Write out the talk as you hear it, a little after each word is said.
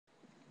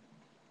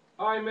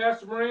Hi,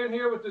 Master Moran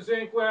here with the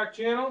Zankwack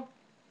channel.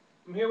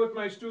 I'm here with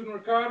my student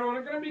Ricardo, and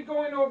I'm going to be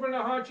going over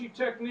Nahanchi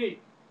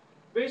technique.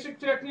 Basic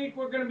technique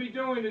we're going to be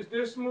doing is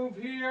this move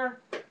here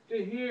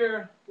to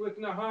here with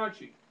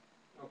Nahanchi.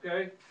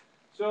 Okay?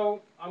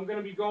 So I'm going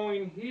to be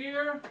going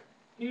here,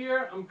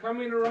 here, I'm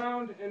coming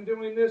around and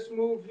doing this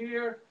move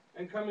here,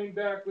 and coming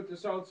back with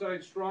this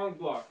outside strong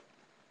block.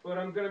 But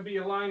I'm going to be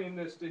aligning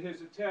this to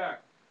his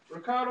attack.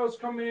 Ricardo's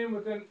coming in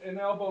with an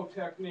elbow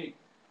technique.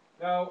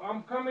 Now,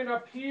 I'm coming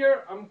up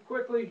here, I'm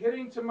quickly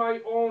hitting to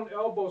my own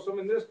elbow, so I'm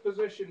in this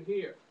position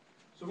here.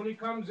 So when he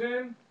comes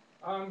in,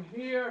 I'm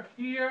here,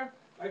 here,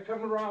 I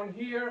come around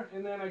here,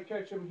 and then I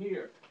catch him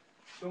here.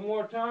 So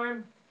more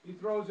time, he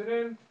throws it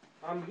in,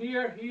 I'm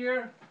here,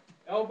 here,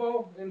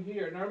 elbow, and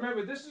here. Now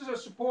remember, this is a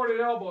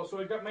supported elbow, so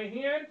I got my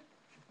hand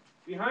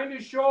behind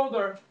his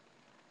shoulder,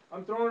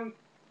 I'm throwing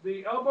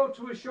the elbow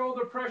to his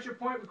shoulder pressure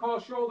point, we call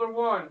shoulder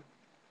 1.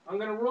 I'm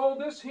going to roll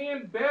this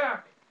hand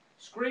back,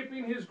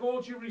 scraping his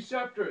Golgi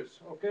receptors,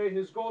 okay,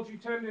 his Golgi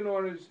tendon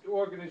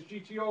organ, his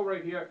GTO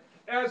right here,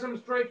 as I'm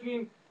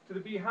striking to the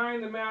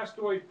behind the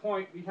mastoid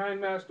point, behind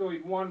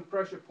mastoid 1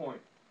 pressure point.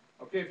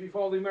 Okay, if you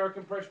follow the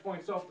American pressure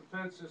point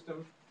self-defense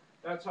system,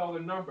 that's how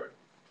they're numbered.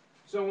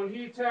 So when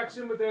he attacks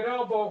him with that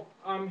elbow,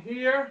 I'm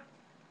here,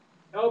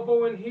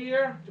 elbow in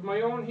here to my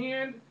own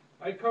hand,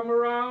 I come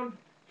around,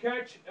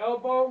 catch,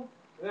 elbow,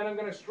 and then I'm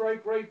going to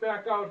strike right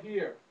back out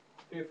here,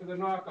 okay, for the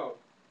knockout.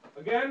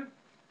 Again.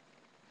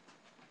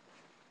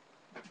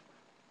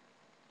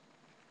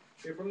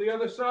 Okay, from the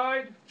other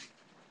side.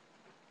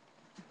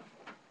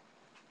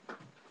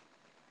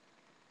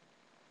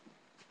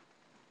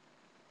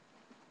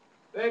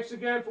 Thanks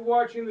again for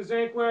watching the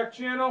Zankwack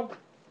channel.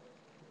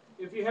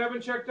 If you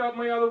haven't checked out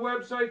my other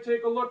website,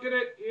 take a look at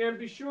it. And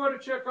be sure to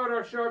check out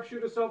our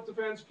sharpshooter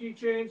self-defense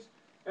keychains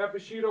at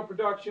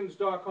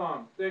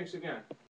BushidoProductions.com. Thanks again.